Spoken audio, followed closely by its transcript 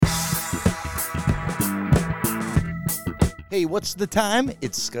Hey, what's the time?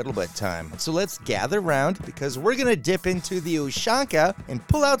 It's Scuttlebutt time. So let's gather round because we're going to dip into the Ushanka and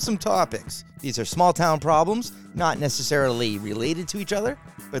pull out some topics. These are small town problems, not necessarily related to each other,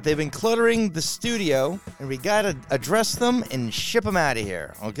 but they've been cluttering the studio and we got to address them and ship them out of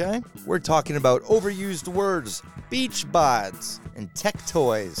here, okay? We're talking about overused words, beach bods, and tech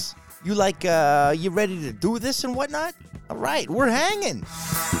toys. You ready to do this and whatnot? All right, we're hanging.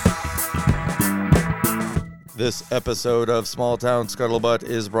 This episode of Small Town Scuttlebutt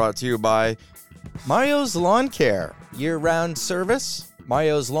is brought to you by Mario's Lawn Care. Year-round service,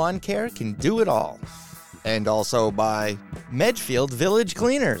 Mario's Lawn Care can do it all. And also by Medfield Village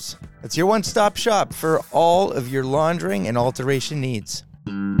Cleaners. It's your one-stop shop for all of your laundering and alteration needs.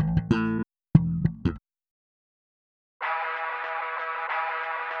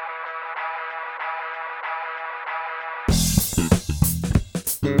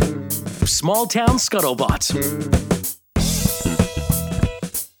 Small Town Scuttlebutt.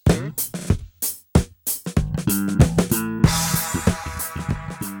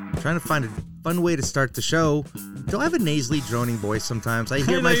 Trying to find a fun way to start the show. Do I have a nasally droning voice sometimes? I hear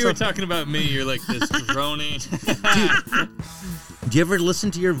I know myself. you were talking about me. You're like this droning. Do you ever listen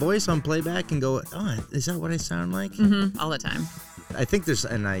to your voice on playback and go, oh, is that what I sound like? Mm-hmm. All the time. I think there's,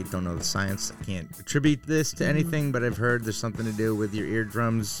 and I don't know the science, I can't attribute this to anything, but I've heard there's something to do with your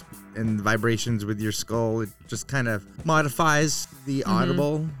eardrums and vibrations with your skull. It just kind of modifies the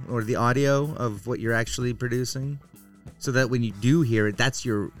audible or the audio of what you're actually producing, so that when you do hear it, that's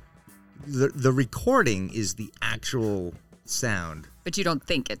the recording is the actual sound. But you don't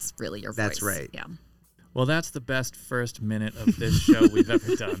think it's really your voice. That's right. Yeah. Well, that's the best first minute of this show we've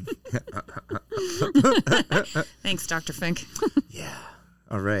ever done. Thanks, Dr. Fink. Yeah.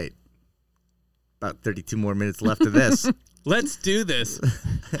 All right. About 32 more minutes left of this. Let's do this.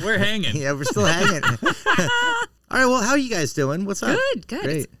 We're hanging. Yeah, we're still hanging. All right, well, how are you guys doing? What's up? Good. Great.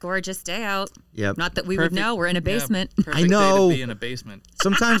 It's a gorgeous day out. Yep. Not that we would know. We're in a basement. Yeah, perfect I know. Day to be in a basement.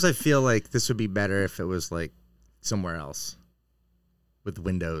 Sometimes I feel like this would be better if it was like somewhere else with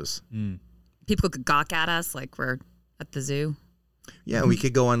windows. People could gawk at us like we're at the zoo. Yeah, we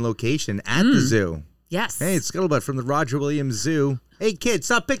could go on location at the zoo. Yes. Hey, it's Scuttlebutt from the Roger Williams Zoo. Hey, kid,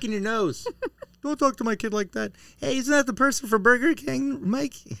 stop picking your nose. Don't talk to my kid like that. Hey, isn't that the person for Burger King,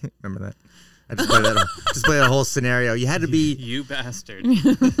 Mike? Remember that? I just played that whole scenario. You had to be You bastard.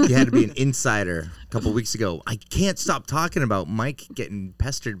 you had to be an insider a couple weeks ago. I can't stop talking about Mike getting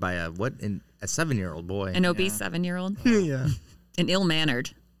pestered by a 7-year-old boy. An obese 7-year-old. Yeah. And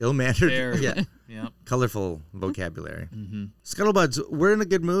ill-mannered. Ill-mannered. Very. Yeah. Yep. Colorful vocabulary. Scuttlebuds, we're in a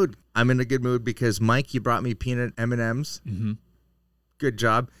good mood. I'm in a good mood because, Mike, you brought me peanut M&Ms. Good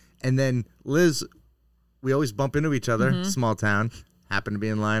job. And then, Liz, we always bump into each other, small town. Happened to be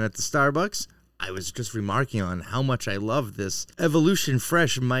in line at the Starbucks. I was just remarking on how much I love this Evolution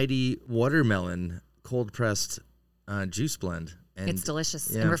Fresh Mighty Watermelon cold-pressed juice blend. And It's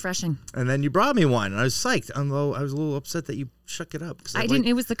delicious and refreshing. And then you brought me one, and I was psyched, although I was a little upset that you shook it up. I didn't.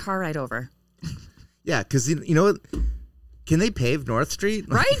 It was the car ride over. Yeah, because you know what? Can they pave North Street?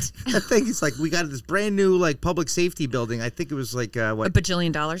 Right? That thing is like, we got this brand new like public safety building. I think it was like A what?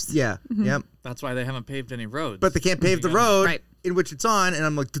 bajillion dollars. Yeah, yep. That's why they haven't paved any roads. But they can't pave the road Right. in which it's on, and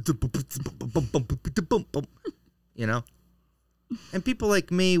I'm like, you know. And people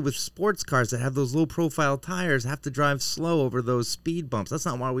like me with sports cars that have those low profile tires have to drive slow over those speed bumps. That's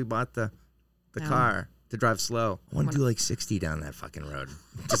not why we bought the car, to drive slow. I want to do like 60 down that fucking road.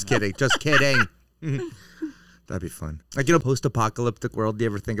 Just kidding. Just kidding. That'd be fun. Like in a post-apocalyptic world, do you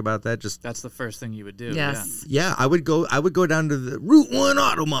ever think about that? That's the first thing you would do. Yes. Yeah, I would go down to the Route 1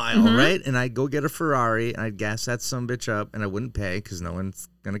 Auto Mile, right? And I'd go get a Ferrari, and I'd gas that sumbitch up, and I wouldn't pay because no one's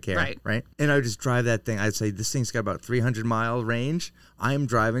going to care, right? And I would just drive that thing. I'd say, this thing's got about 300-mile range. I'm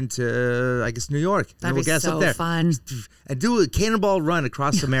driving to, I guess, New York. That'd we'll be gas so up there. fun. And do a cannonball run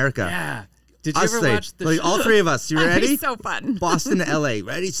across America. Yeah. Did you Us ever three. watch the Like, show? all three of us. You That'd ready? be so fun. Boston to L.A.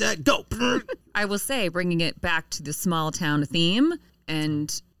 Ready, set, go. I will say, bringing it back to the small town theme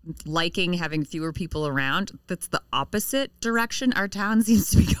and liking having fewer people around, that's the opposite direction our town seems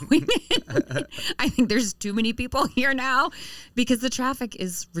to be going in. I think there's too many people here now because the traffic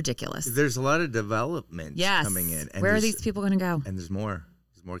is ridiculous. There's a lot of development coming in. And where are these people going to go? And there's more.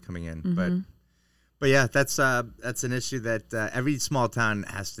 There's more coming in. But yeah, that's an issue that every small town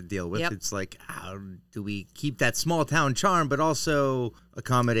has to deal with. Yep. It's like, how do we keep that small town charm, but also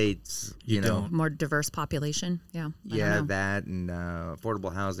accommodate, you know, More diverse population. Yeah. I don't know. that and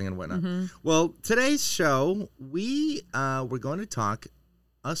affordable housing and whatnot. Well, today's show, we're going to talk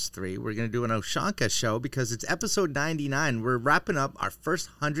us three. We're going to do an Oshanka show because it's episode 99. We're wrapping up our first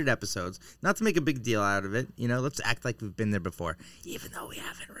 100 episodes. Not to make a big deal out of it. Let's act like we've been there before, even though we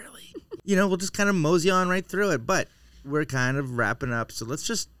haven't really. We'll just kind of mosey on right through it. But we're kind of wrapping up. So let's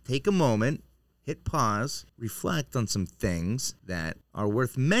just take a moment, hit pause, reflect on some things that are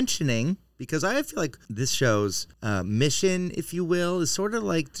worth mentioning. Because I feel like this show's mission, if you will, is sort of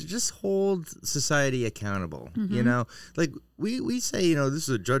like to just hold society accountable. Like we say, this is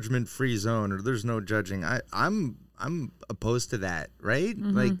a judgment-free zone, or there's no judging. I'm opposed to that, right?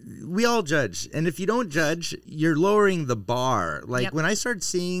 Like we all judge, and if you don't judge, you're lowering the bar. Like when I start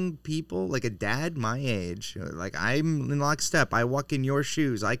seeing people, like a dad my age, like I'm in lockstep. I walk in your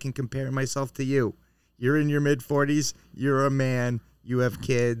shoes. I can compare myself to you. You're in your mid-40s. You're a man. You have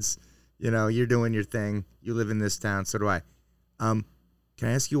kids. You're doing your thing. You live in this town. So do I. Can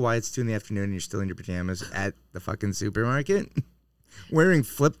I ask you why it's 2 PM and you're still in your pajamas at the fucking supermarket? Wearing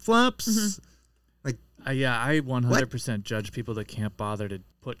flip-flops? Yeah, I 100% judge people that can't bother to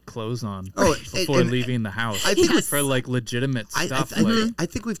put clothes on Oh, before leaving the house. I think for like legitimate stuff. I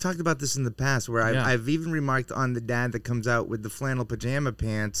think we've talked about this in the past where I've even remarked on the dad that comes out with the flannel pajama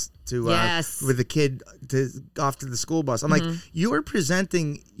pants to with the kid off to the school bus. I'm like, you're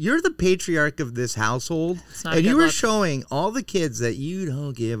the patriarch of this household, and you are showing all the kids that you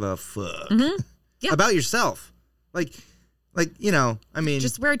don't give a fuck about yourself.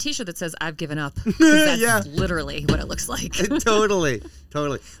 Just wear a t-shirt that says I've given up. That's literally what it looks like. Totally.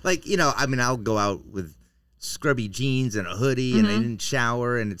 I'll go out with scrubby jeans and a hoodie and I didn't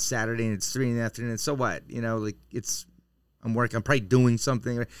shower and it's Saturday and it's 3 PM. So what? I'm working, I'm probably doing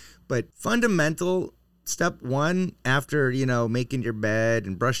something. But fundamental step one after, making your bed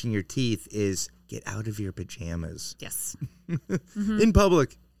and brushing your teeth is get out of your pajamas. Yes. In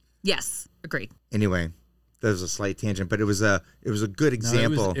public. Yes. Agreed. Anyway. That was a slight tangent, but it was a good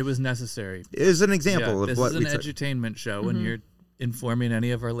example. No, it was necessary. It was an example of what this is an edutainment show, and you're informing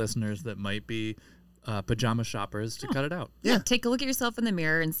any of our listeners that might be pajama shoppers to cut it out. Yeah, take a look at yourself in the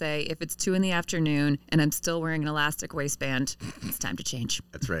mirror and say, if it's 2 PM and I'm still wearing an elastic waistband, it's time to change.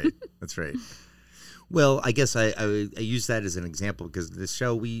 That's right. That's right. Well, I guess I use that as an example because this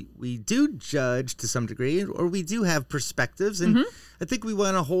show we do judge to some degree, or we do have perspectives, and I think we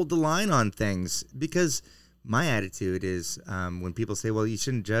want to hold the line on things because. My attitude is when people say, well, you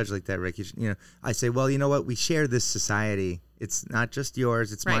shouldn't judge like that, Rick. I say, well, you know what? We share this society. It's not just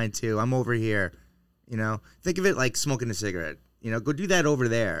yours. It's mine, too. I'm over here. Think of it like smoking a cigarette. Go do that over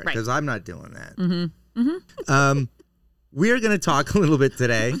there because I'm not doing that. We are going to talk a little bit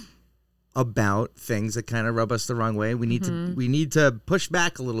today about things that kind of rub us the wrong way. We need to push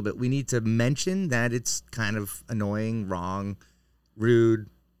back a little bit. We need to mention that it's kind of annoying, wrong,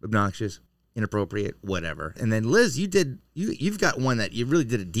 rude, obnoxious. Inappropriate, whatever. And then Liz, you've got one that you really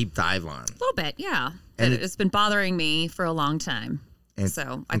did a deep dive on. A little bit, yeah. And it's been bothering me for a long time.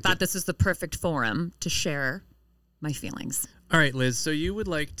 So I thought this was the perfect forum to share my feelings. All right, Liz, so you would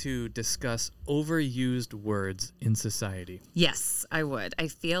like to discuss overused words in society. Yes, I would. I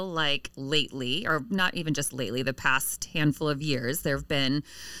feel like lately, or not even just lately, the past handful of years, there have been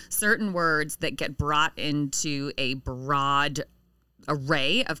certain words that get brought into a broad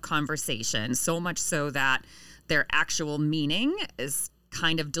array of conversation, so much so that their actual meaning is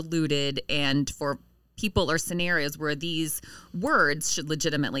kind of diluted, and for people or scenarios where these words should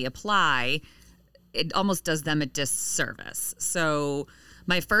legitimately apply, it almost does them a disservice. So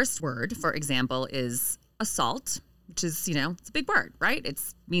my first word, for example, is assault, which is, it's a big word, right?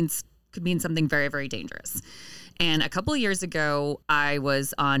 Could mean something very, very dangerous. And a couple of years ago, I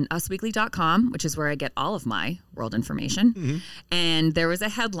was on usweekly.com, which is where I get all of my world information. And there was a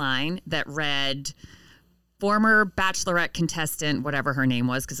headline that read, former Bachelorette contestant, whatever her name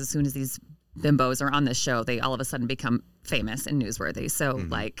was, because as soon as these bimbos are on this show, they all of a sudden become famous and newsworthy. So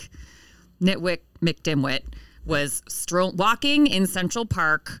like Nitwick McDimwit was walking in Central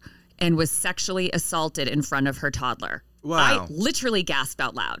Park and was sexually assaulted in front of her toddler. Wow. I literally gasped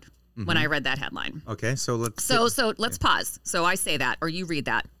out loud. When I read that headline. Okay, so let's pause. So I say that, or you read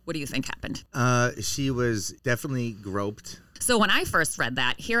that. What do you think happened? She was definitely groped. So when I first read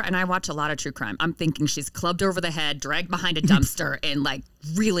that and I watch a lot of true crime, I'm thinking she's clubbed over the head, dragged behind a dumpster, and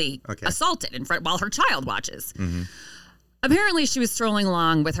really assaulted in front while her child watches. Apparently, she was strolling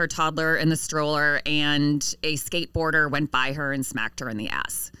along with her toddler in the stroller, and a skateboarder went by her and smacked her in the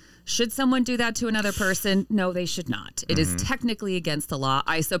ass. Should someone do that to another person? No, they should not. It is technically against the law.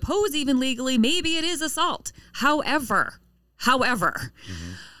 I suppose even legally, maybe it is assault. However,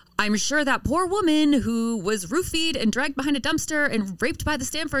 I'm sure that poor woman who was roofied and dragged behind a dumpster and raped by the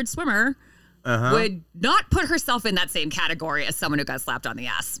Stanford swimmer would not put herself in that same category as someone who got slapped on the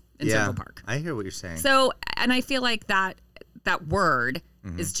ass in Central Park. I hear what you're saying. So, and I feel like that word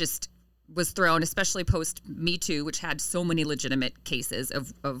is just was thrown, especially post Me Too, which had so many legitimate cases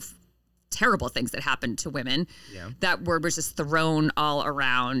of terrible things that happened to women. Yeah. That word was just thrown all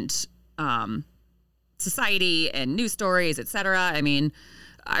around society and news stories, et cetera. I mean,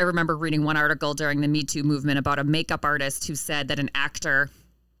 I remember reading one article during the Me Too movement about a makeup artist who said that an actor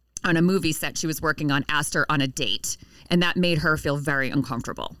on a movie set she was working on asked her on a date, and that made her feel very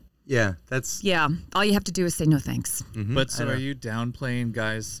uncomfortable. Yeah, that's... Yeah, all you have to do is say no thanks. Mm-hmm. But so are you downplaying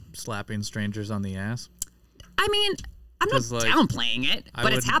guys slapping strangers on the ass? I mean, I'm not downplaying it,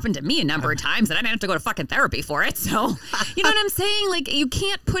 but it's happened to me a number of times, and I didn't have to go to fucking therapy for it. So, you know what I'm saying? Like, you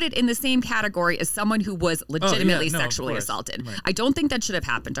can't put it in the same category as someone who was legitimately sexually assaulted. Right. I don't think that should have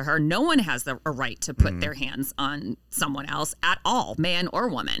happened to her. No one has a right to put their hands on someone else at all, man or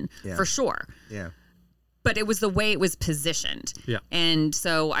woman, for sure. Yeah. But it was the way it was positioned. Yeah. And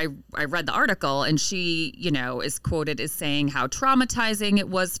so I read the article, and she, you know, is quoted as saying how traumatizing it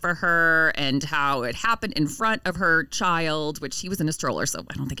was for her and how it happened in front of her child, which he was in a stroller, so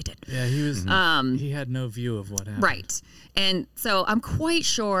I don't think it did. Yeah, he was. He had no view of what happened. Right. And so I'm quite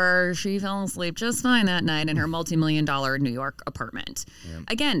sure she fell asleep just fine that night in her multi-million-dollar New York apartment. Yeah.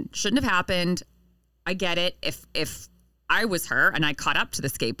 Again, shouldn't have happened. I get it. If I was her and I caught up to the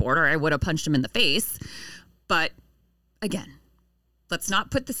skateboarder, I would have punched him in the face. But again, let's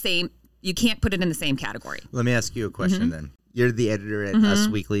not put you can't put it in the same category. Let me ask you a question then. You're the editor at Us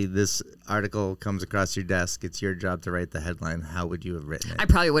Weekly. This article comes across your desk. It's your job to write the headline. How would you have written it? I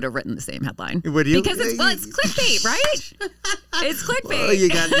probably would have written the same headline. Would you? Because it's clickbait, right? It's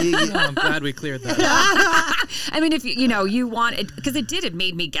clickbait. I'm glad we cleared that up. I mean, if you want it, because it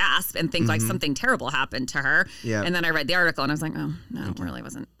made me gasp and think like something terrible happened to her. Yeah. And then I read the article and I was like, oh, no, it really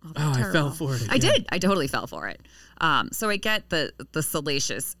wasn't all that terrible. I fell for it again. I did. I totally fell for it. So I get the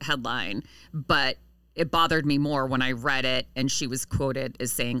salacious headline, but it bothered me more when I read it and she was quoted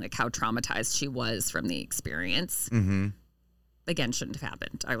as saying like how traumatized she was from the experience. Mm-hmm. Again, shouldn't have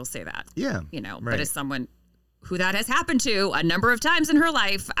happened. I will say that. Yeah. But as someone who that has happened to a number of times in her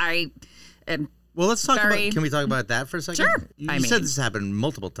life, I am. Well, let's talk about. Can we talk about that for a second? Sure. You said this happened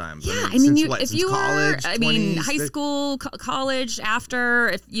multiple times. Yeah, since if you college, were, 20s, high school, college, after,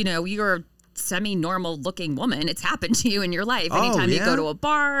 if you're a semi-normal looking woman, it's happened to you in your life. Anytime you go to a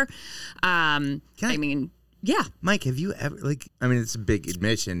bar, yeah. Mike, have you ever, it's a big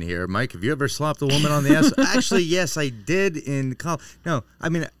admission here. Mike, have you ever slapped a woman on the ass? Actually, yes, I did in college. No,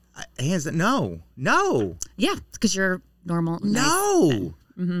 hands down, no. Yeah, it's because you're normal. No.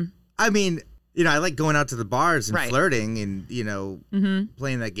 Mm-hmm. I mean, I like going out to the bars and flirting and,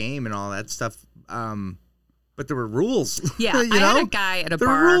 playing that game and all that stuff. But there were rules. Yeah, I had a guy at a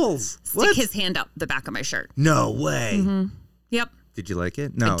bar rules. stick his hand up the back of my shirt. No way. Mm-hmm. Yep. Did you like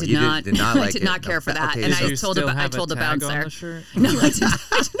it? No, I did you not. did not like I did not care for that. Okay, and so I told the bouncer. No, I did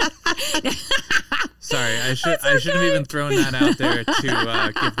not. Sorry, I should have even thrown that out there to give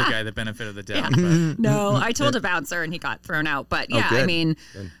the guy the benefit of the doubt. Yeah. No, I told a bouncer and he got thrown out. But yeah, I mean,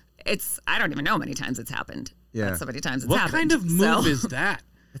 I don't even know how many times it's happened. Yeah. That's so many times it's what happened. What kind of move is that?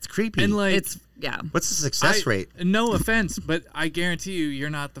 It's creepy. And what's the success rate? No offense, but I guarantee you're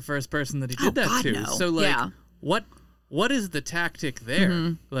not the first person that he did that to. No. So what is the tactic there?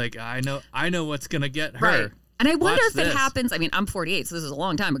 Mm-hmm. I know what's gonna get her. Right. And I wonder if it happens. I mean, I'm 48, so this is a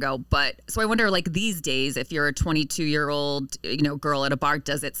long time ago. But so I wonder, these days, if you're a 22-year-old, girl at a bar,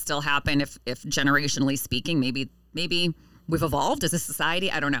 does it still happen? If generationally speaking, maybe we've evolved as a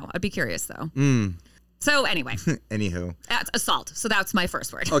society. I don't know. I'd be curious though. So anyway. Anywho. That's assault. So that's my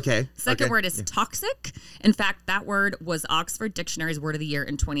first word. Okay. Second word is toxic. In fact, that word was Oxford Dictionary's word of the year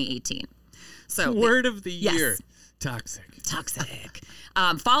in 2018. So word of the year. Yes. Toxic.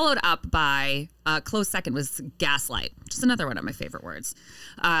 Followed up by close second was gaslight, which is another one of my favorite words.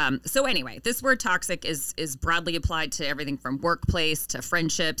 So anyway, this word toxic is broadly applied to everything from workplace to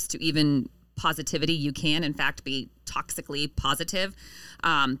friendships to even positivity. You can, in fact, be toxically positive.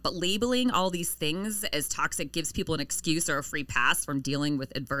 But labeling all these things as toxic gives people an excuse or a free pass from dealing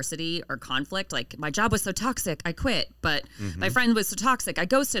with adversity or conflict. Like, my job was so toxic, I quit. But my friend was so toxic, I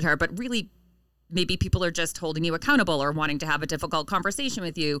ghosted her. But really, maybe people are just holding you accountable or wanting to have a difficult conversation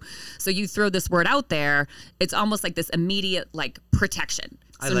with you. So you throw this word out there, it's almost like this immediate protection.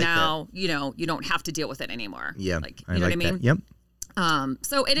 So now, you don't have to deal with it anymore. Yeah. You know what I mean? That. Yep.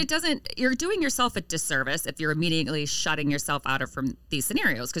 So you're doing yourself a disservice if you're immediately shutting yourself out from these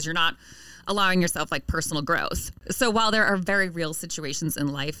scenarios because you're not allowing yourself personal growth. So while there are very real situations in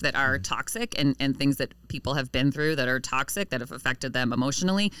life that are toxic and things that people have been through that are toxic, that have affected them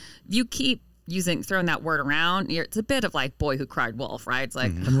emotionally, you keep throwing that word around, it's a bit of like Boy Who Cried Wolf, right? It's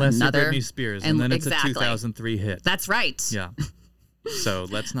like Unless another you're Britney Spears, and then it's exactly. a 2003 hit. That's right. Yeah. So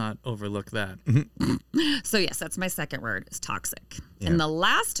let's not overlook that. So yes, that's my second word, is toxic. And the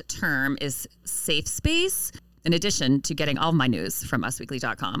last term is safe space. In addition to getting all of my news from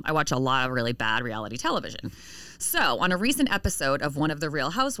usweekly.com, I watch a lot of really bad reality television. So on a recent episode of one of the Real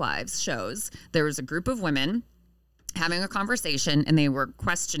Housewives shows, there was a group of women having a conversation, and they were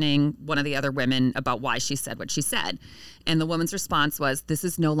questioning one of the other women about why she said what she said. And the woman's response was, "This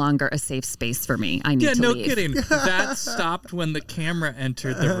is no longer a safe space for me. I need to leave." Yeah, no kidding. That stopped when the camera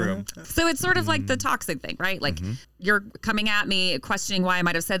entered the room. So it's sort of like the toxic thing, right? Like you're coming at me, questioning why I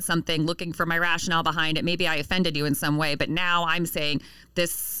might have said something, looking for my rationale behind it. Maybe I offended you in some way, but now I'm saying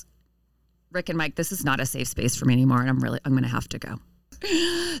this, Rick and Mike, this is not a safe space for me anymore, and I'm going to have to go.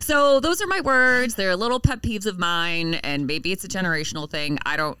 So those are my words. They're little pet peeves of mine, and maybe it's a generational thing.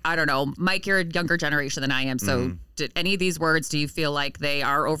 I don't know. Mike, you're a younger generation than I am. So did any of these words, do you feel like they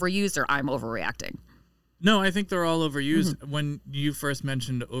are overused or I'm overreacting? No, I think they're all overused. When you first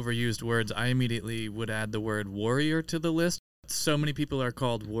mentioned overused words, I immediately would add the word warrior to the list. So many people are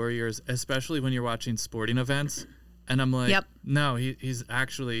called warriors, especially when you're watching sporting events. And I'm like, no, he's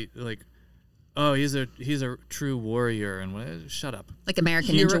actually like, oh, he's a true warrior. And shut up. Like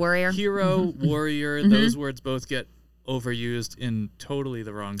American Ninja Warrior? Hero, warrior, those words both get overused in totally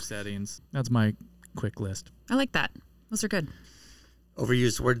the wrong settings. That's my quick list. I like that. Those are good.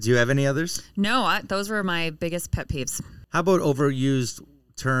 Overused words. Do you have any others? No, those were my biggest pet peeves. How about overused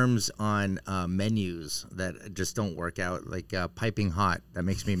terms on menus that just don't work out? Like piping hot. That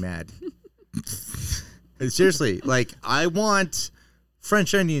makes me mad. Seriously, like I want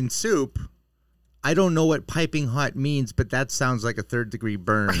French onion soup. I don't know what piping hot means, but that sounds like a third-degree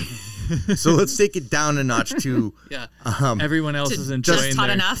burn. So let's take it down a notch to everyone else is enjoying just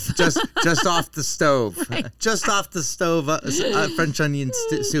hot enough. just off the stove. Right. Just off the stove. French onion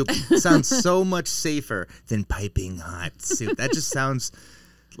soup sounds so much safer than piping hot soup. That just sounds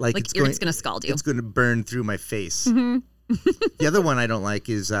like it's going to scald you. It's going to burn through my face. The other one I don't like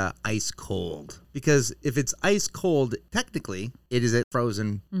is ice cold, because if it's ice cold, technically it is a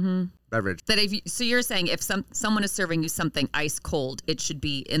frozen beverage. So you're saying if someone is serving you something ice cold, it should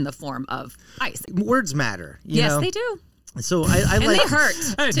be in the form of ice. Words matter. You know? They do. So I And like they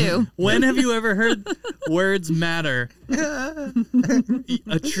hurt too. When have you ever heard words matter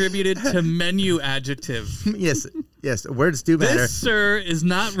attributed to menu adjective? Yes, words do matter. This, sir, is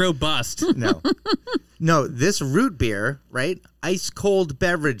not robust. No, this root beer, right? Ice cold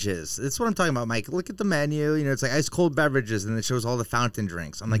beverages. That's what I'm talking about, Mike. Look at the menu. You know, it's like ice cold beverages, and it shows all the fountain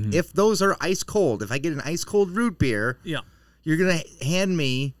drinks. I'm like, if those are ice cold, if I get an ice cold root beer, you're gonna hand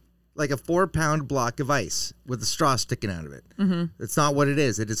me like a 4-pound block of ice with a straw sticking out of it. That's not what it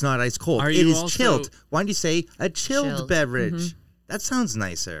is. It is not ice cold. It is chilled. Why don't you say a chilled beverage? That sounds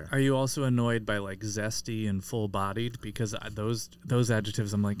nicer. Are you also annoyed by like zesty and full-bodied? Because those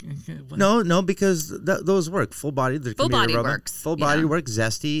adjectives, I'm like, what? No, because those work. Full-bodied. Full-bodied works. Full-bodied works.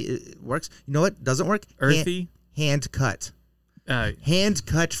 Zesty works. You know what doesn't work? Earthy. Hand cut. Hand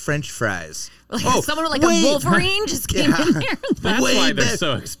cut French fries. Like someone with like a Wolverine just came in there. That's why they're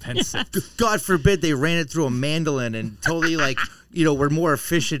so expensive. God forbid they ran it through a mandolin and totally were more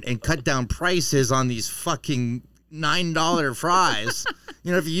efficient and cut down prices on these fucking $9 fries.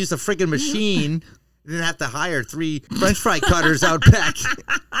 If you use a freaking machine, you didn't have to hire 3 French fry cutters out back.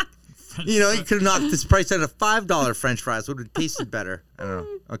 You could have knocked this price out of $5 French fries. Would have tasted better. I don't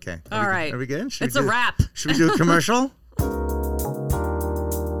know. Okay. All right. Are we good? It's a wrap. Should we do a commercial?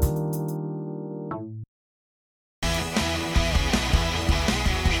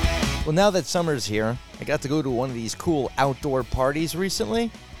 Well, now that summer's here, I got to go to one of these cool outdoor parties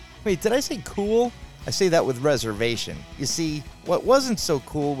recently. Wait, did I say cool? I say that with reservation. You see, what wasn't so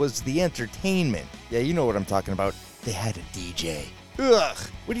cool was the entertainment. Yeah, you know what I'm talking about. They had a DJ. Ugh,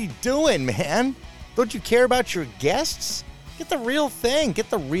 what are you doing, man? Don't you care about your guests? Get the real thing. Get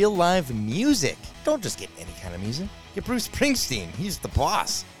the real live music. Don't just get any kind of music. Get Bruce Springsteen. He's the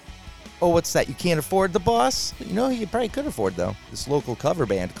boss. Oh, what's that? You can't afford the boss? You probably could afford, though. This local cover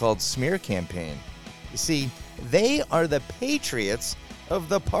band called Smear Campaign. You see, they are the patriots of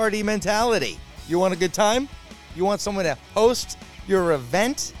the party mentality. You want a good time? You want someone to host your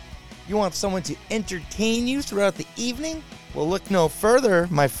event? You want someone to entertain you throughout the evening? Well, look no further,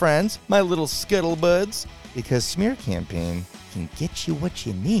 my friends, my little scuttlebuds, because Smear Campaign can get you what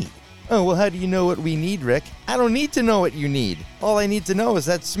you need. Oh, well, how do you know what we need, Rick? I don't need to know what you need. All I need to know is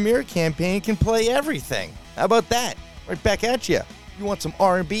that Smear Campaign can play everything. How about that? Right back at you. You want some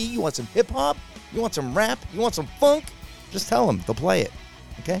R&B? You want some hip-hop? You want some rap? You want some funk? Just tell them. They'll play it.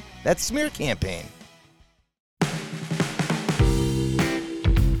 Okay? That's smear campaign.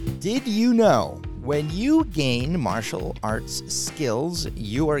 Did you know when you gain martial arts skills,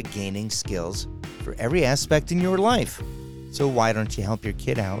 you are gaining skills for every aspect in your life? So why don't you help your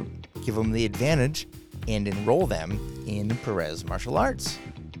kid out, give them the advantage, and enroll them in Perez Martial Arts?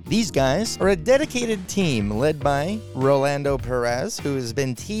 These guys are a dedicated team led by Rolando Perez, who has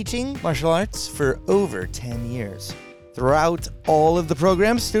been teaching martial arts for over 10 years. Throughout all of the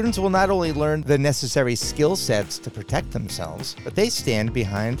programs, students will not only learn the necessary skill sets to protect themselves, but they stand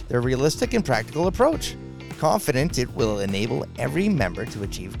behind their realistic and practical approach, confident it will enable every member to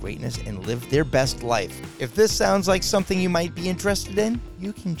achieve greatness and live their best life. If this sounds like something you might be interested in,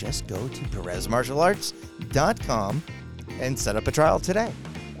 you can just go to PerezMartialArts.com and set up a trial today,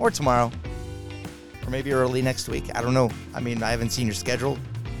 or tomorrow, or maybe early next week. I don't know. I mean, I haven't seen your schedule.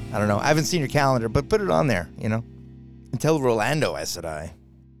 I don't know. I haven't seen your calendar, but put it on there, you know. And tell Rolando I said I.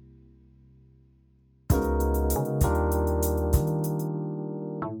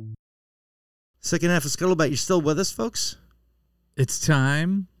 Second half of Scuttlebutt. You still with us, folks? It's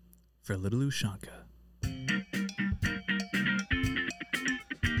time for Little Ushanka.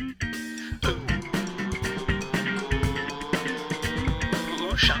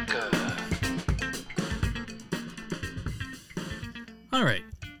 All right.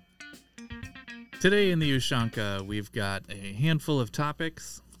 Today in the Ushanka, we've got a handful of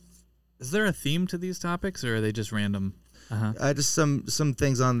topics. Is there a theme to these topics, or are they just random? Just some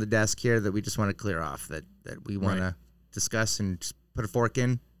things on the desk here that we just want to clear off that we want to discuss and just put a fork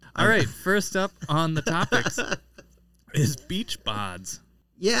in. All right. First up on the topics is beach bods.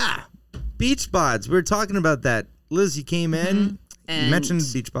 Yeah, beach bods. We were talking about that. Liz, you came in. And You mentioned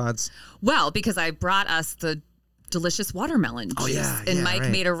beach bods. Well, because I brought us the delicious watermelon juice. Oh, yeah, and yeah, Mike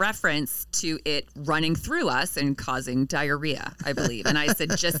right. made a reference to it running through us and causing diarrhea, I believe. And I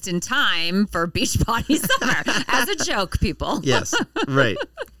said, just in time for beach body summer. As a joke, people. Yes, right.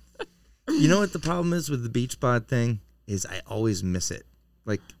 You know what the problem is with the beach bod thing? Is I always miss it.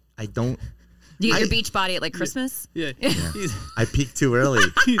 Like, I don't... You get your I- beach body at like Christmas? Yeah. I peaked too early.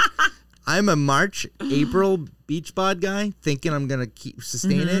 I'm a March, April beach bod guy, thinking I'm gonna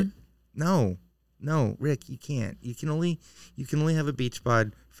sustain it. No, Rick, you can't. You can only have a beach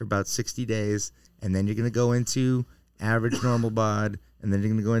bod for about 60 days, and then you're gonna go into average normal bod, and then you're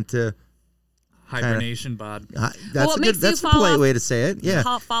gonna go into Hibernation bod. that's it a makes good. you That's a fall polite off- way to say it. Yeah.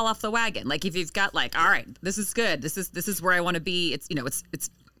 Fall off the wagon. Like if you've got like, all right, this is good. This is where I want to be. It's it's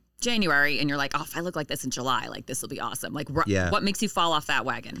January, and you're like, oh, if I look like this in July, like this will be awesome. Like, Yeah. what makes you fall off that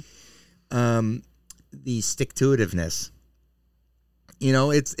wagon? The stick-to-itiveness. You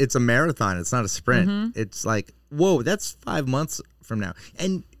know, it's a marathon. It's not a sprint. It's like, whoa, that's 5 months from now.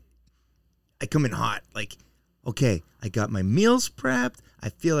 And I come in hot. Like, okay, I got my meals prepped. I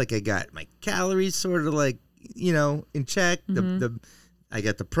feel like I got my calories sort of like, in check. I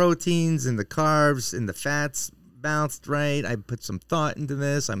got the proteins and the carbs and the fats balanced right. I put some thought into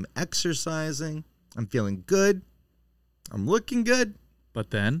this. I'm exercising. I'm feeling good. I'm looking good. But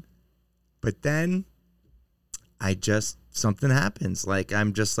then, something happens. Like,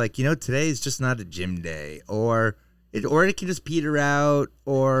 I'm just like, today is just not a gym day, or it can just peter out,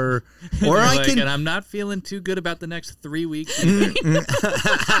 or you're I like, can. and I'm not feeling too good about the next 3 weeks either.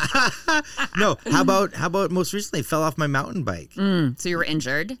 No, how about most recently, I fell off my mountain bike. So you were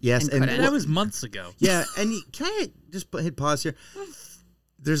injured. Yes, and couldn't. That was months ago. Yeah, and can I just hit pause here?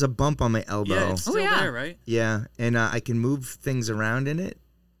 There's a bump on my elbow. Yeah, it's still yeah. there, right? Yeah, and I can move things around in it.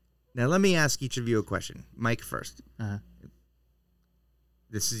 Now, let me ask each of you a question. Mike first. Uh-huh.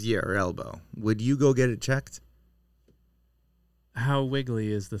 This is your elbow. Would you go get it checked? How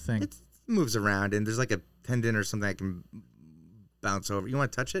wiggly is the thing? It moves around, and there's like a tendon or something I can bounce over. You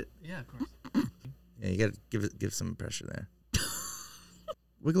want to touch it? Yeah, of course. Yeah, you got to give some pressure there.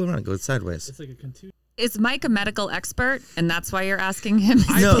 Wiggle around, go sideways. It's like a contusion. Is Mike a medical expert, and that's why you're asking him?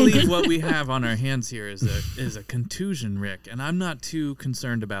 I No. believe what we have on our hands here is a contusion, Rick, and I'm not too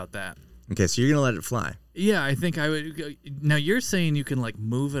concerned about that. Okay, so you're gonna let it fly. Yeah, I think I would go. Now you're saying you can like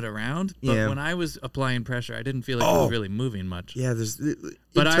move it around, but Yeah. when I was applying pressure, I didn't feel like it was really moving much. Yeah, there's.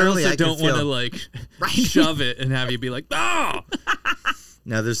 But I internally, also can don't want to feel- like Right. shove it and have you be like, oh!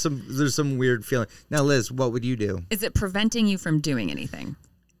 Now there's some weird feeling. Now, Liz, what would you do? Is it preventing you from doing anything?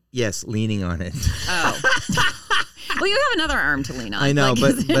 Yes, leaning on it. Oh. Well, you have another arm to lean on. I know,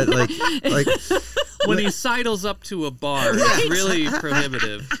 Like, but like When he sidles up to a bar, it's really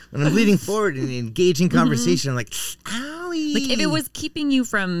prohibitive. when I'm leaning forward and engaging conversation, I'm like, owie. Like if it was keeping you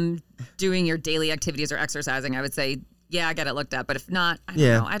from doing your daily activities or exercising, I would say, yeah, I got it looked at. But if not, I don't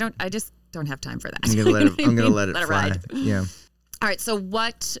Yeah. know. I just don't have time for that. I'm gonna let it. You know I'm what I gonna mean? let it fly. ride. Yeah. All right. So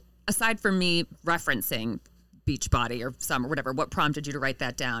what, aside from me referencing Beachbody or some or whatever, what prompted you to write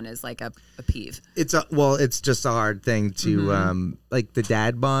that down as like a peeve? It's just a hard thing to like the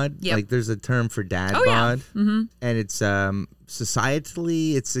dad bod. Yep. Like there's a term for dad Oh, yeah. bod, and it's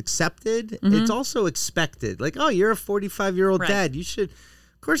societally it's accepted. It's also expected. Like, oh, you're a 45-year-old Right. dad. You should,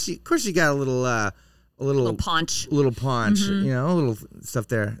 of course you got a little Paunch. little paunch, you know, a little stuff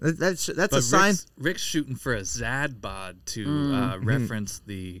there. That's But a sign. Rick's shooting for a Zad bod to reference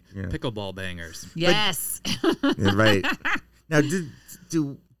the pickleball bangers. Yes. Yeah, right. Now,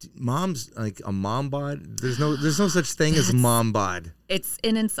 do moms like a mom bod? There's no such thing as mom bod. It's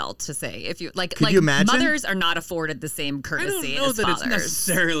an insult to say. If you like, Could you imagine? mothers are not afforded the same I courtesy don't know as that fathers. it's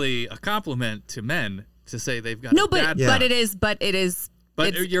necessarily a compliment to men to say they've got No, a dad but bod. it is. But it's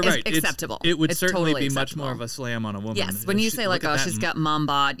you're right. acceptable. It would It's certainly totally be much acceptable. more of a slam on a woman. Yes, when you say like, oh, she's got mom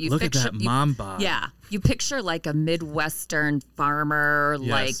bod, you Look at picture that mom bod. Yeah, you picture like a Midwestern farmer,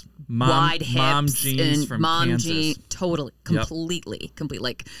 like Yes. wide hips mom jeans and from mom Kansas. jean, totally, Yep. completely,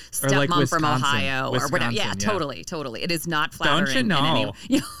 like Or like stepmom from Wisconsin. Ohio or whatever. Yeah, Wisconsin, totally. It is not flattering. Don't you in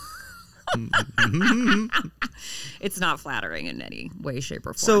any know? It's not flattering in any way, shape,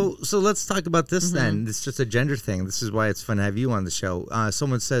 or form. So let's talk about this then. It's just a gender thing. This is why it's fun to have you on the show.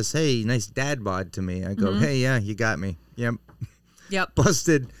 Someone says, "Hey, nice dad bod" to me. I go, "Hey, yeah, you got me. Yep, Yep.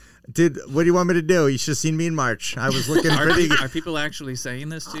 busted." Dude, what do you want me to do? You should have seen me in March. I was looking pretty good. Are people actually saying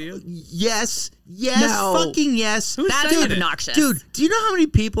this to you? Yes, No. fucking yes. That's saying it? obnoxious. Dude, do you know how many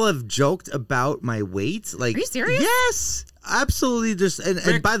people have joked about my weight? Like, Are you serious? Yes, absolutely. Just and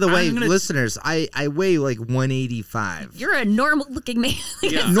Rick, by the way, I'm gonna- listeners, I weigh like 185. You're a normal looking man.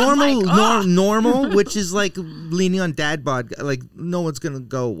 Yeah. Normal, which is like leaning on dad bod. Like no one's gonna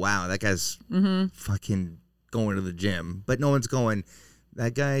go, wow, that guy's fucking going to the gym, but no one's going,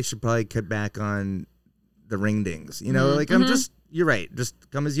 that guy should probably cut back on the ring dings. You know, like I'm just. You're right. Just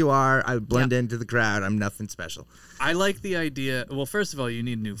come as you are. I blend into the crowd. I'm nothing special. I like the idea. Well, first of all, you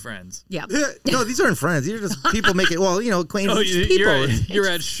need new friends. Yeah. No, these aren't friends. These are just people making. Well, you know, acquaintances. Oh, people. you're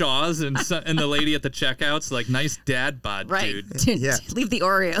at Shaw's and the lady at the checkouts like, nice dad bod, Right. dude. Yeah. Leave the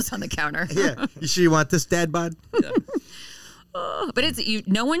Oreos on the counter. Yeah. You sure you want this dad bod? But it's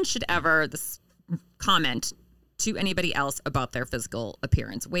no one should ever comment to anybody else about their physical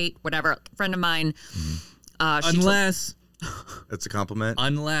appearance, weight, whatever. A friend of mine, Unless That's a compliment.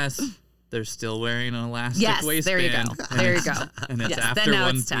 they're still wearing an elastic yes, waistband. there you go, there you go. And it's Yes, after then now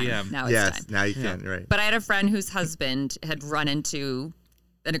 1 it's time. p.m. Now it's Yes. time. Now you can. Right. But I had a friend whose husband had run into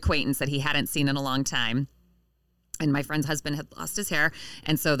an acquaintance that he hadn't seen in a long time. And my friend's husband had lost his hair.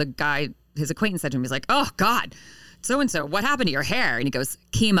 And so the guy, his acquaintance said to him, he's like, oh, God, so-and-so, what happened to your hair? And he goes,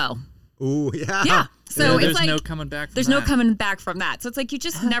 chemo. Ooh, yeah. Yeah. So it's there's like, no coming back from there's no that. coming back from that. So it's like you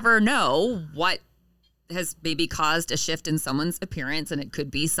just never know what has maybe caused a shift in someone's appearance. And it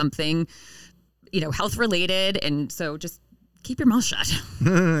could be something, health related. And so just keep your mouth shut.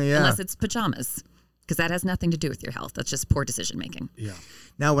 Yeah. Unless it's pajamas. Because that has nothing to do with your health. That's just poor decision making. Yeah.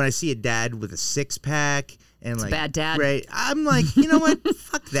 Now, when I see a dad with a six pack and It's a like bad dad. right, I'm like, you know what?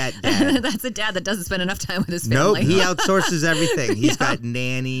 Fuck that dad. That's a dad that doesn't spend enough time with his Nope, family. he outsources everything. He's got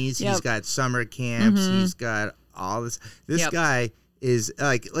nannies. He's Yep. got summer camps. He's got all this. This Yep. guy is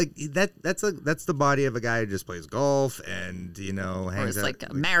like that. That's the body of a guy who just plays golf and Or hangs it's out. like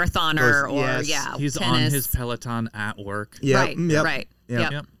a marathoner Goes- or, yes. yeah, He's tennis. on his Peloton at work. Yep, Right, yep, right.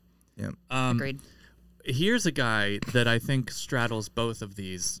 Yep. Yep. Yep. Agreed. Here's a guy that I think straddles both of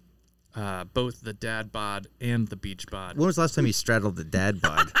these, both the dad bod and the beach bod. When was the last time you straddled the dad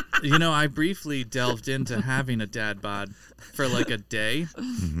bod? I briefly delved into having a dad bod for like a day,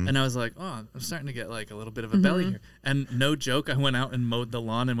 and I was like, oh, I'm starting to get like a little bit of a belly here. And no joke, I went out and mowed the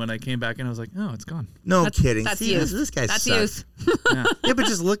lawn, and when I came back in, I was like, oh, it's gone. No kidding. That's See, youth. this guy That's sucks. youth. Yeah, but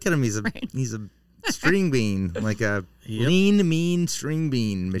just look at him. He's a string bean, like a lean, mean string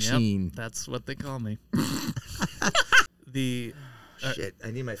bean machine. Yep, that's what they call me. The Shit, I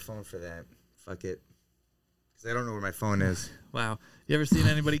need my phone for that. Fuck it. Because I don't know where my phone is. wow, you ever seen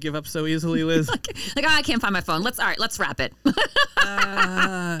anybody give up so easily, Liz? I can't find my phone. Let's wrap it. What's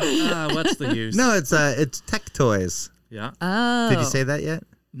the use? No, it's Tech Toys. Yeah. Oh. Did you say that yet?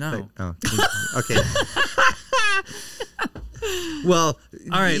 No. Oh, okay. Well,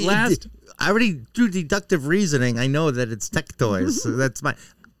 All right, last- I already through deductive reasoning, I know that it's Tech Toys. So that's my.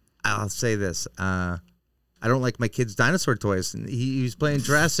 I'll say this. I don't like my kid's dinosaur toys. And he was playing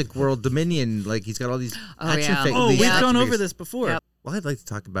Jurassic World Dominion. Like he's got all these action yeah. figures. Oh, these we've action gone over figures. this before. Yep. Well, I'd like to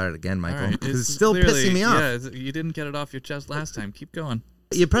talk about it again, All Michael, right, because it's still clearly- pissing me off. Yeah, you didn't get it off your chest last time. Keep going.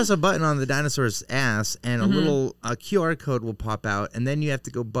 You press a button on the dinosaur's ass, and Mm-hmm. a little QR code will pop out, and then you have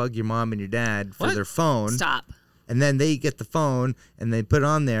to go bug your mom and your dad for What? their phone. Stop. And then they get the phone and they put it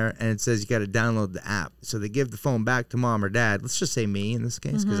on there and it says you got to download the app. So they give the phone back to mom or dad. Let's just say me in this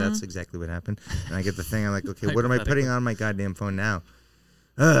case, because that's exactly what happened. And I get the thing. I'm like, okay, what am I putting on my goddamn phone now?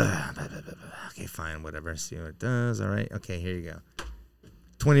 Okay, fine, whatever. See what it does. All right. Okay, here you go.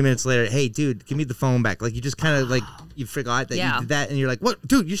 20 minutes later, hey, dude, give me the phone back. Like, you just kind of, like, you forgot that you did that, and you're like, what?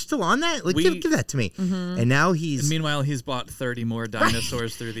 Dude, you're still on that? Like, give that to me. And now he's... And meanwhile, he's bought 30 more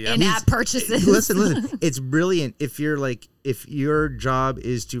dinosaurs through the app. In-app purchases. Listen. It's brilliant if your job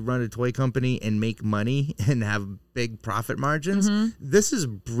is to run a toy company and make money and have big profit margins. This is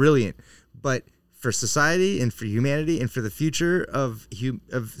brilliant. But for society and for humanity and for the future of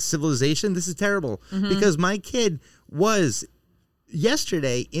civilization, this is terrible. Because my kid was...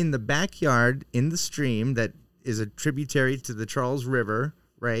 yesterday in the backyard in the stream that is a tributary to the Charles River,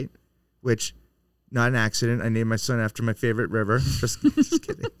 right? Which, not an accident. I named my son after my favorite river. Just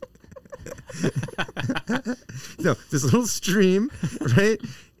kidding. No, this little stream, right?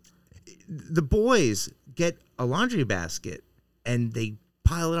 The boys get a laundry basket and they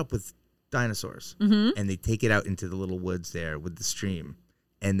pile it up with dinosaurs and they take it out into the little woods there with the stream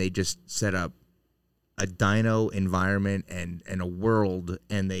and they just set up a dino environment and a world,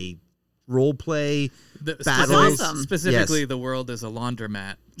 and they role play battles. Awesome. The world is a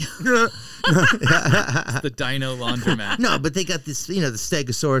laundromat. The dino laundromat. No, but they got this. The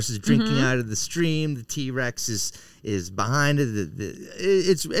Stegosaurus is drinking out of the stream. The T-Rex is behind it.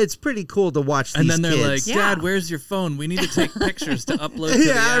 It's pretty cool to watch. And these then they're kids. like, "Dad, where's your phone? We need to take pictures to upload." To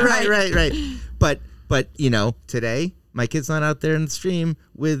the app. Right. But today my kid's not out there in the stream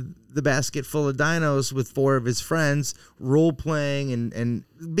with the basket full of dinos with 4 of his friends role playing and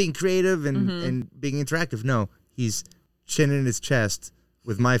being creative and being interactive. No, he's chinning his chest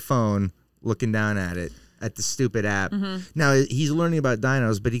with my phone, looking down at it, at the stupid app. Now he's learning about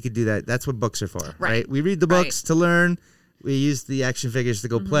dinos, but he could do that. That's what books are for, right? We read the books to learn. We use the action figures to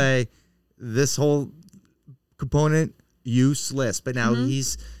go play. This whole component, useless. But now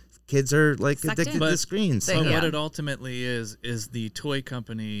kids are like addicted to the screens. But what it ultimately is the toy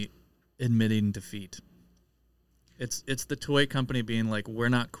company admitting defeat. It's the toy company being like, we're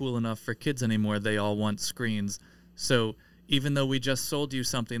not cool enough for kids anymore. They all want screens. So even though we just sold you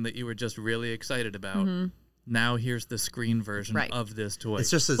something that you were just really excited about, now here's the screen version of this toy. It's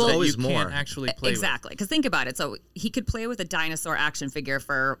just always you more. Can't actually play exactly. Because think about it. So he could play with a dinosaur action figure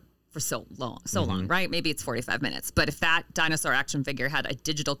for so long, right? Maybe it's 45 minutes. But if that dinosaur action figure had a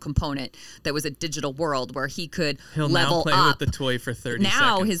digital component that was a digital world where he could He'll level now play up. with the toy for 30 now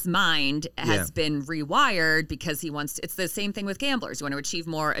seconds. his mind has been rewired because he wants to, it's the same thing with gamblers. You want to achieve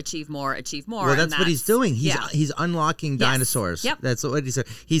more. Well, that's what he's doing. He's unlocking dinosaurs. Yep. That's what he said.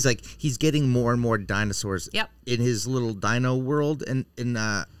 He's getting more and more dinosaurs in his little dino world. And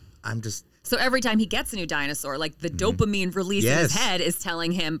I'm just... So every time he gets a new dinosaur, like the dopamine release in his head is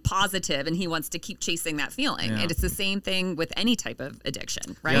telling him positive, and he wants to keep chasing that feeling. Yeah. And it's the same thing with any type of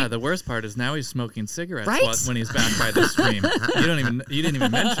addiction, right? Yeah, the worst part is now he's smoking cigarettes when he's back by the stream. You didn't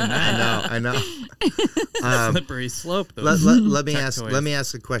even mention that. I know. Slippery slope. Let me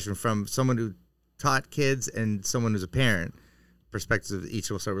ask a question from someone who taught kids and someone who's a parent. Perspectives of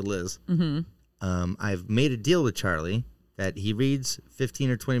each. We'll start with Liz. I've made a deal with Charlie that he reads 15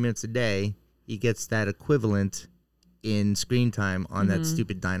 or 20 minutes a day. He gets that equivalent in screen time on that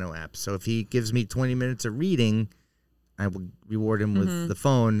stupid Dino app. So if he gives me 20 minutes of reading, I will reward him with the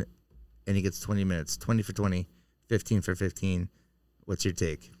phone, and he gets 20 minutes. 20 for 20, 15 for 15. What's your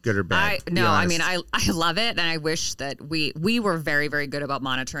take? Good or bad? I love it, and I wish that we were very, very good about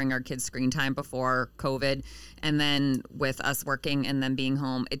monitoring our kids' screen time before COVID, and then with us working and then being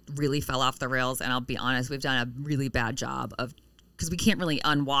home, it really fell off the rails. And I'll be honest, we've done a really bad job of, because we can't really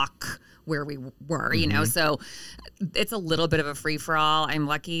unwalk where we were, so it's a little bit of a free for all. I'm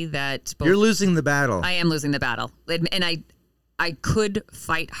lucky that you're losing the battle. I am losing the battle, and I could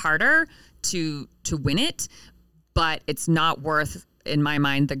fight harder to win it, but it's not worth, in my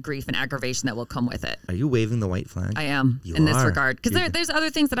mind, the grief and aggravation that will come with it. Are you waving the white flag? I am in this regard. Because there's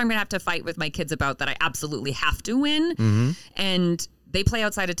other things that I'm going to have to fight with my kids about that I absolutely have to win. And they play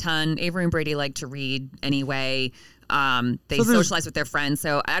outside a ton. Avery and Brady like to read anyway. They socialize with their friends.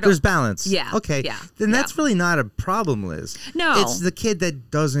 So there's balance. Yeah. Okay. Yeah. Then that's really not a problem, Liz. No. It's the kid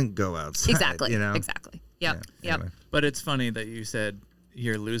that doesn't go outside. Exactly. You know? Exactly. Yep. Yeah, anyway. But it's funny that you said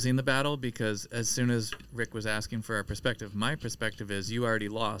you're losing the battle, because as soon as Rick was asking for our perspective, my perspective is you already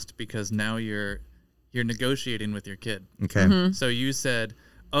lost, because now you're negotiating with your kid. Okay. So you said,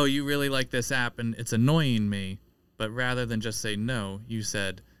 oh, you really like this app and it's annoying me, but rather than just say no, you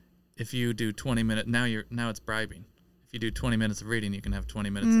said, if you do 20 minutes, now it's bribing. If you do 20 minutes of reading, you can have 20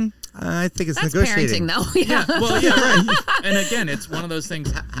 minutes. I think it's That's negotiating. parenting, though. Yeah. Well, yeah, right. And again, it's one of those things.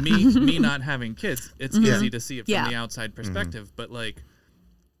 Me not having kids, it's easy to see it from Yeah. the outside perspective. But like,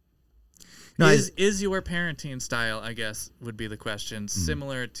 No, is your parenting style? I guess would be the question.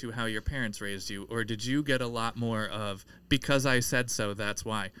 Similar to how your parents raised you, or did you get a lot more of because I said so? That's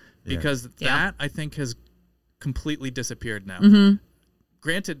why. Because that I think has completely disappeared now.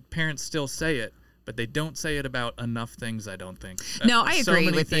 Granted, parents still say it, but they don't say it about enough things, I don't think. No, I so agree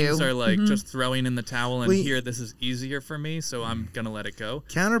many with things you. are like just throwing in the towel and Well, here, this is easier for me, so I'm going to let it go.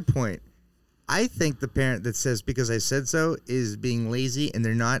 Counterpoint. I think the parent that says because I said so is being lazy and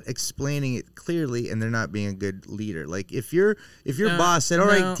they're not explaining it clearly and they're not being a good leader. Like if your boss said, "All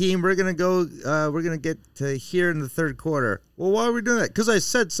right, team, we're gonna go, we're gonna get to here in the third quarter." Well, why are we doing that? Because I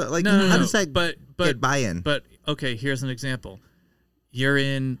said so. Like, how does that get buy-in? But, okay, here's an example. You're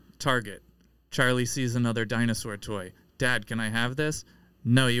in Target. Charlie sees another dinosaur toy. Dad, can I have this?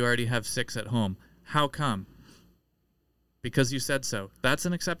 No, you already have 6 at home. How come? Because you said so. That's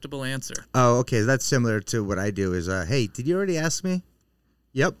an acceptable answer. Oh, okay. That's similar to what I do. Is hey, did you already ask me?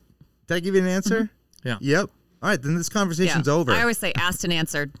 Yep. Did I give you an answer? Yeah. Yep. All right, then this conversation's over. I always say asked and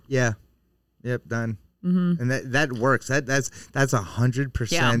answered. Yeah. Yep. Done. And that works. That's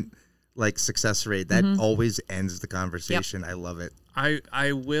 100% like success rate. That always ends the conversation. I love it.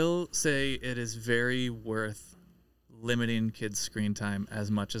 I will say it is very worth limiting kids' screen time as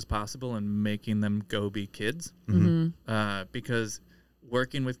much as possible and making them go be kids. Because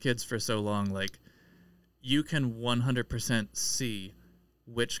working with kids for so long, like you can 100% see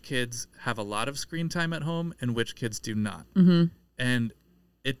which kids have a lot of screen time at home and which kids do not. And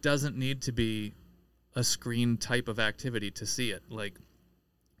it doesn't need to be a screen type of activity to see it. Like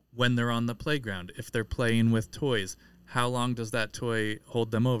when they're on the playground, if they're playing with toys, how long does that toy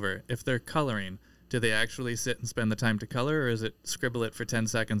hold them over? If they're coloring, do they actually sit and spend the time to color, or is it scribble it for 10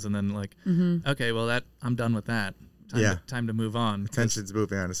 seconds and then like, okay, well I'm done with that. Time to move on. Attention's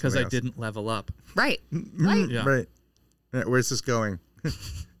moving on to because something I else. didn't level up. Right. Right. Yeah. Right. Where's this going?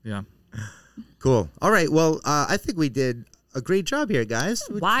 Yeah. Cool. All right. Well, I think we did a great job here, guys.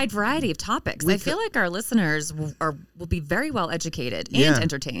 Wide variety of topics. I feel like our listeners will be very well educated and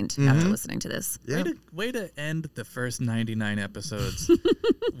entertained after listening to this. Yeah. Way to end the first 99 episodes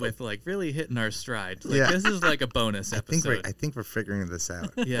with like really hitting our stride. Like Yeah. this is like a bonus episode. I think we're figuring this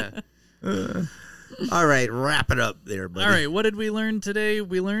out. Yeah. All right, wrap it up there, buddy. All right, what did we learn today?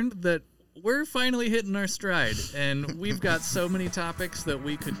 We learned that we're finally hitting our stride, and we've got so many topics that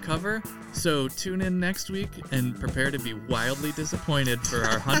we could cover. So tune in next week and prepare to be wildly disappointed for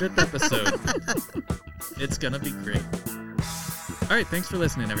our 100th episode. It's going to be great. All right, thanks for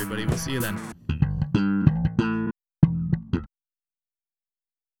listening, everybody. We'll see you then.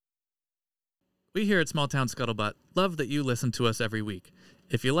 We here at Small Town Scuttlebutt love that you listen to us every week.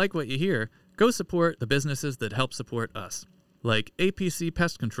 If you like what you hear, go support the businesses that help support us, like APC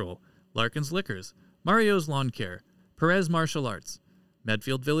Pest Control, Larkin's Liquors, Mario's Lawn Care, Perez Martial Arts,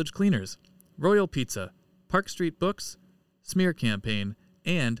 Medfield Village Cleaners, Royal Pizza, Park Street Books, Smear Campaign,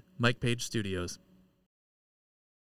 and Mike Page Studios.